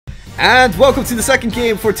And welcome to the second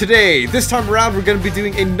game for today. This time around we're going to be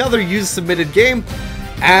doing another user-submitted game.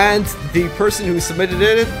 And the person who submitted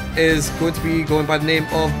it is going to be going by the name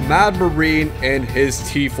of Mad Marine in his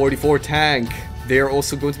T-44 tank. They are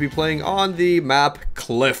also going to be playing on the map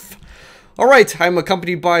Cliff. Alright, I'm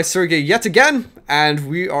accompanied by Sergej yet again, and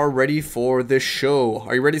we are ready for this show.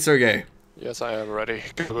 Are you ready, Sergej? Yes, I am ready.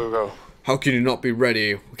 Go, go, go. How can you not be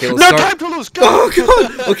ready? Okay, let's no start. time to lose! Go! Oh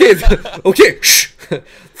god! Okay, okay, shh!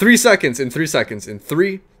 3 seconds, in 3 seconds. In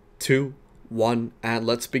 3, 2, 1, and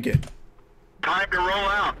let's begin. Time to roll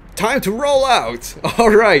out. Time to roll out!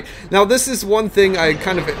 Alright, now this is one thing I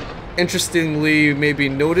kind of interestingly maybe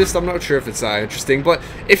noticed. I'm not sure if it's that interesting, but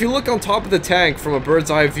if you look on top of the tank from a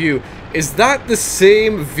bird's eye view, is that the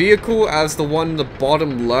same vehicle as the one in the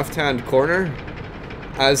bottom left-hand corner?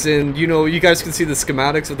 As in, you know, you guys can see the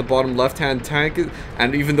schematics of the bottom left-hand tank,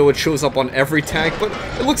 and even though it shows up on every tank, but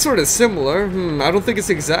it looks sort of similar. I don't think it's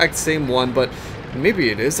the exact same one, but maybe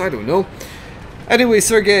it is, I don't know. Anyway,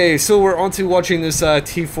 Sergej, so we're on to watching this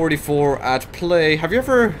T-44 at play. Have you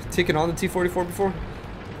ever taken on the T-44 before?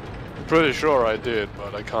 I'm pretty sure I did,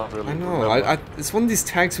 but I can't really remember. It's one of these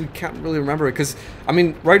tanks we can't really remember it, because, I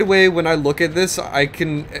mean, right away when I look at this, I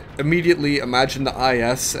can immediately imagine the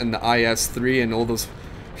IS and the IS-3 and all those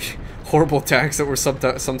horrible tanks that we're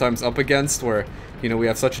sometimes up against, where, you know, we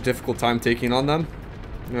have such a difficult time taking on them.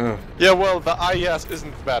 Yeah, well, the IS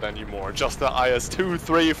isn't bad anymore, just the IS-2,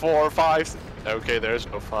 3, 4, 5... Okay, there's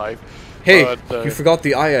no 5. Hey, but, you forgot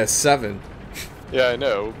the IS-7. Yeah, I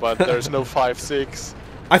know, but there's no 5, 6.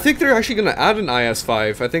 I think they're actually going to add an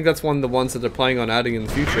IS-5. I think that's one of the ones that they're planning on adding in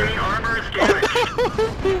the future.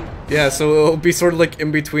 Yeah, so it'll be sort of like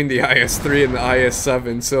in between the IS-3 and the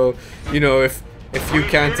IS-7. So, you know, if you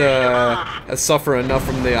can't suffer enough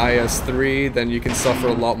from the IS-3, then you can suffer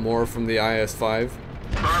a lot more from the IS-5.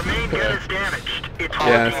 Our main gun is damaged. It's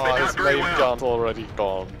Yeah. His main gun's already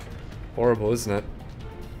gone. Horrible, isn't it?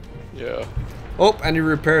 Yeah. Oh, and you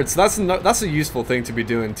repaired. So that's a useful thing to be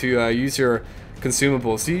doing, to use your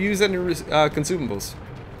consumables. Do you use any consumables?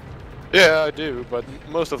 Yeah, I do, but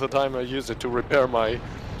most of the time I use it to repair my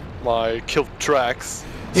killed tracks,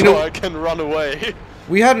 so I can run away.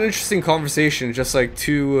 We had an interesting conversation just like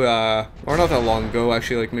or not that long ago,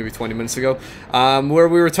 actually, like maybe 20 minutes ago, where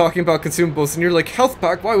we were talking about consumables, and you're like, health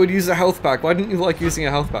pack? Why would you use a health pack? Why didn't you like using a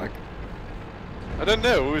health pack? I don't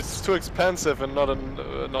know, it's too expensive and not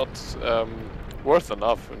worth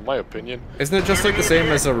enough, in my opinion. Isn't it just like the same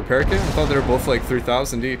as a repair kit? I thought they were both like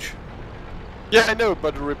 3,000 each. Yeah, I know,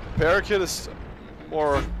 but a repair kit is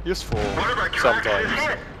more useful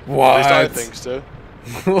sometimes. What? At least I think so.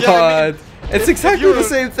 What? Yeah, I mean, it's exactly the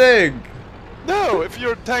same thing! No, if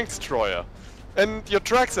you're a tank destroyer and your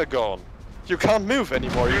tracks are gone, you can't move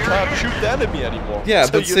anymore, you can't shoot the enemy anymore. Yeah,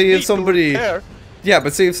 so but say if somebody... Yeah,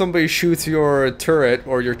 but say if somebody shoots your turret,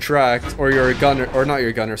 or your tracks, or your gunner, or not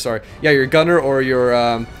your gunner, sorry. Yeah, your gunner or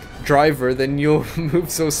your driver, then you'll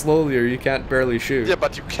move so slowly or you can't barely shoot. Yeah,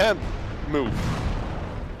 but you can't move.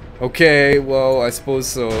 Okay, well, I suppose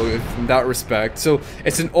so, in that respect. So,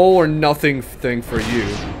 it's an all or nothing thing for you.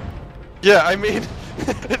 Yeah, I mean,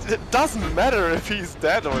 it doesn't matter if he's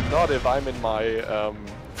dead or not if I'm in my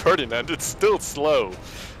Ferdinand, it's still slow.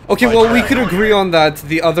 Okay, well, we could agree on that.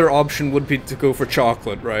 The other option would be to go for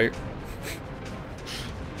chocolate, right?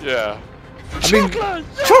 Yeah. I mean,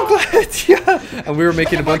 chocolate! Yeah! And we were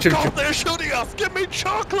making a bunch of... They're shooting us! Give me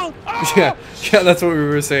chocolate! Ah! Yeah, that's what we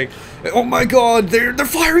were saying. Oh my god, they're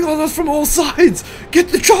firing on us from all sides! Get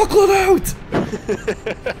the chocolate out!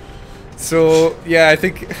 So, yeah,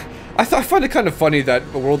 I find it kind of funny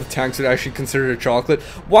that the World of Tanks would actually consider chocolate.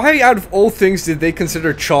 Why, out of all things, did they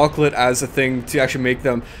consider chocolate as a thing to actually make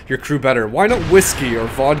your crew better? Why not whiskey or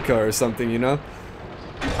vodka or something, you know?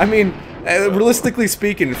 I mean, realistically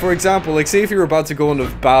speaking, for example, like, say if you were about to go into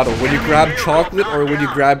battle, would you grab chocolate or would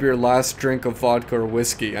you grab your last drink of vodka or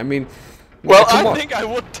whiskey? I mean... Well, I think I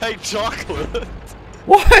would take chocolate.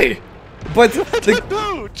 Why? But...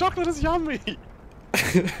 No, chocolate is yummy.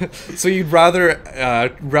 So you'd rather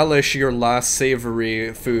relish your last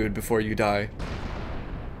savory food before you die?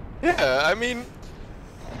 Yeah, I mean,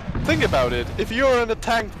 think about it. If you're in a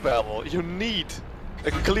tank battle, you need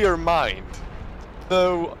a clear mind.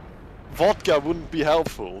 So, vodka wouldn't be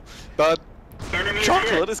helpful, but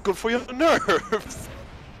chocolate is good for your nerves.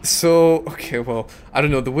 So, okay, well, I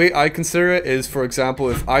don't know. The way I consider it is, for example,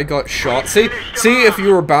 if I got shot... Say if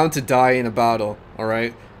you were bound to die in a battle,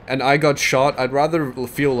 alright? And I got shot, I'd rather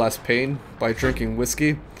feel less pain by drinking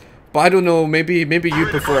whiskey, But I don't know, maybe you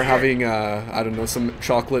prefer having I don't know, some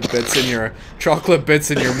chocolate bits in your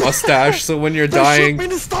mustache, so when you're dying, shoot me in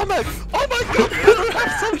the stomach! Oh my god, better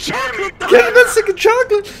have some chocolate! get a sick of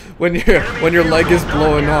chocolate. When your leg is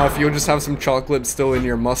blowing off, you'll just have some chocolate still in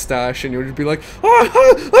your mustache, and you'll just be like,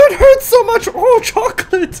 oh, it hurts so much. Oh,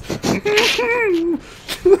 chocolate!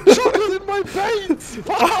 Chocolate in my veins!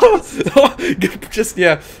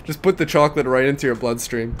 Just put the chocolate right into your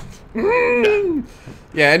bloodstream.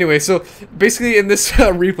 Yeah, anyway, so basically in this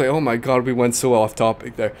replay, oh my god, we went so off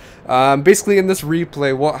topic there. Basically in this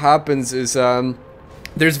replay, what happens is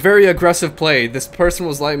there's very aggressive play. This person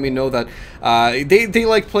was letting me know that they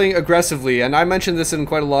like playing aggressively, and I mentioned this in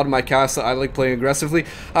quite a lot of my casts that I like playing aggressively.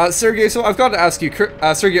 Sergey, so I've got to ask you,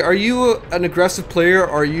 Sergey, are you an aggressive player, or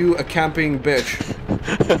are you a camping bitch?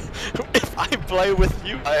 If I play with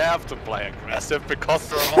you, I have to play aggressive because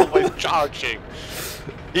they're always charging.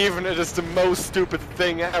 Even it is the most stupid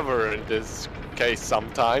thing ever in this case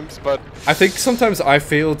sometimes, but... I think sometimes I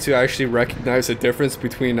fail to actually recognize the difference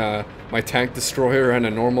between my tank destroyer and a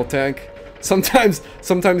normal tank. Sometimes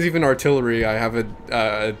even artillery, I have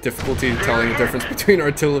a difficulty telling the difference between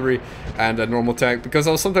artillery and a normal tank, because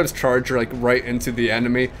I'll sometimes charge like right into the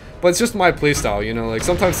enemy, but it's just my playstyle, you know, like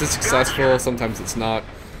sometimes it's successful, sometimes it's not.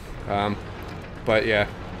 But yeah,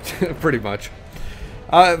 pretty much.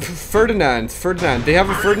 Ferdinand, they have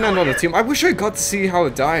a Ferdinand on the team. I wish I got to see how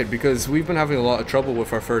it died, because we've been having a lot of trouble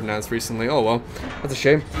with our Ferdinands recently. Oh well, that's a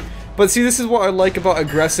shame. But see, this is what I like about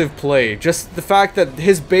aggressive play. Just the fact that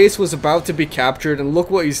his base was about to be captured, and look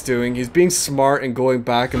what he's doing. He's being smart and going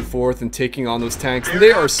back and forth and taking on those tanks, and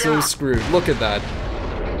they are so screwed. Look at that.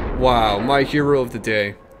 Wow, my hero of the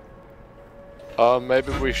day.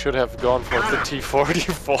 Maybe we should have gone for the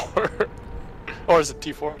T-44. Or is it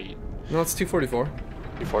T-40? No, it's T-44.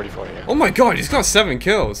 T-44, yeah. Oh my god, he's got 7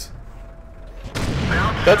 kills.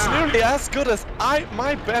 That's nearly as good as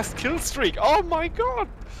my best kill streak. Oh my god.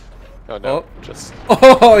 Oh no, Oh. just...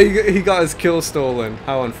 Oh, he got his kill stolen.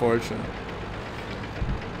 How unfortunate.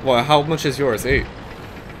 Well, how much is yours? 8.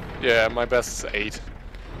 Yeah, my best is 8.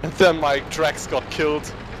 And then my tracks got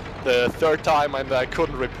killed the 3rd time, and I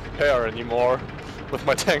couldn't repair anymore with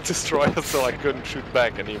my tank destroyer, so I couldn't shoot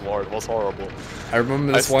back anymore. It was horrible. I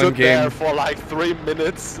remember this one I stood game. there for like 3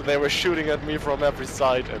 minutes. They were shooting at me from every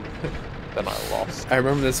side, and then I lost. I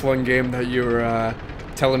remember this one game that you were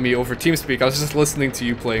telling me over TeamSpeak. I was just listening to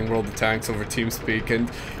you playing World of Tanks over TeamSpeak, and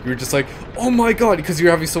you were just like, oh my god, because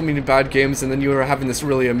you're having so many bad games, and then you were having this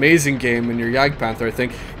really amazing game in your Jagdpanther, I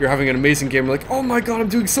think. You're having an amazing game, you're like, oh my god, I'm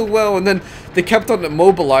doing so well, and then they kept on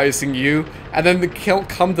immobilizing you, and then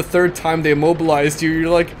come the 3rd time they immobilized you, you're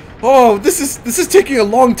like, oh, this is taking a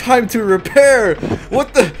long time to repair.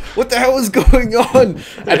 What the hell is going on? And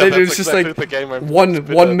Yeah, then it was that's just exactly like the game I'm one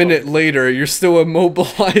spit minute later, you're still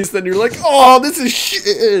immobilized, and you're like, oh, this is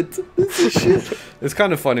shit. This is shit. It's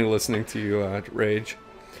kind of funny listening to you rage.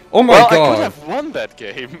 Oh my well, god. I could have won that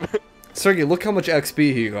game. Sergey, look how much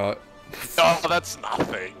XP he got. Oh, that's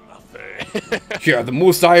nothing. Nothing. Yeah, the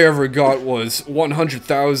most I ever got was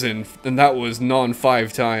 100,000, and that was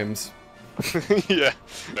non-5 times. Yeah.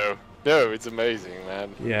 No, it's amazing,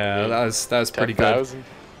 man. Yeah, that's pretty good. 10,000.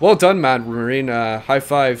 Well done, man, Marine. High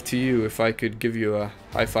five to you if I could give you a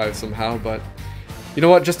high five somehow, but you know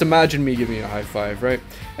what? Just imagine me giving you a high five, right?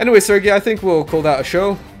 Anyway, Sergey, I think we'll call that a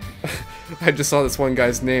show. I just saw this one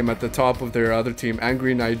guy's name at the top of their other team,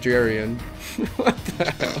 Angry Nigerian. What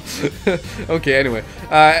the hell? Okay, anyway.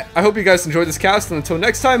 I hope you guys enjoyed this cast, and until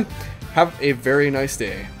next time, have a very nice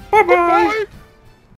day. Bye-bye!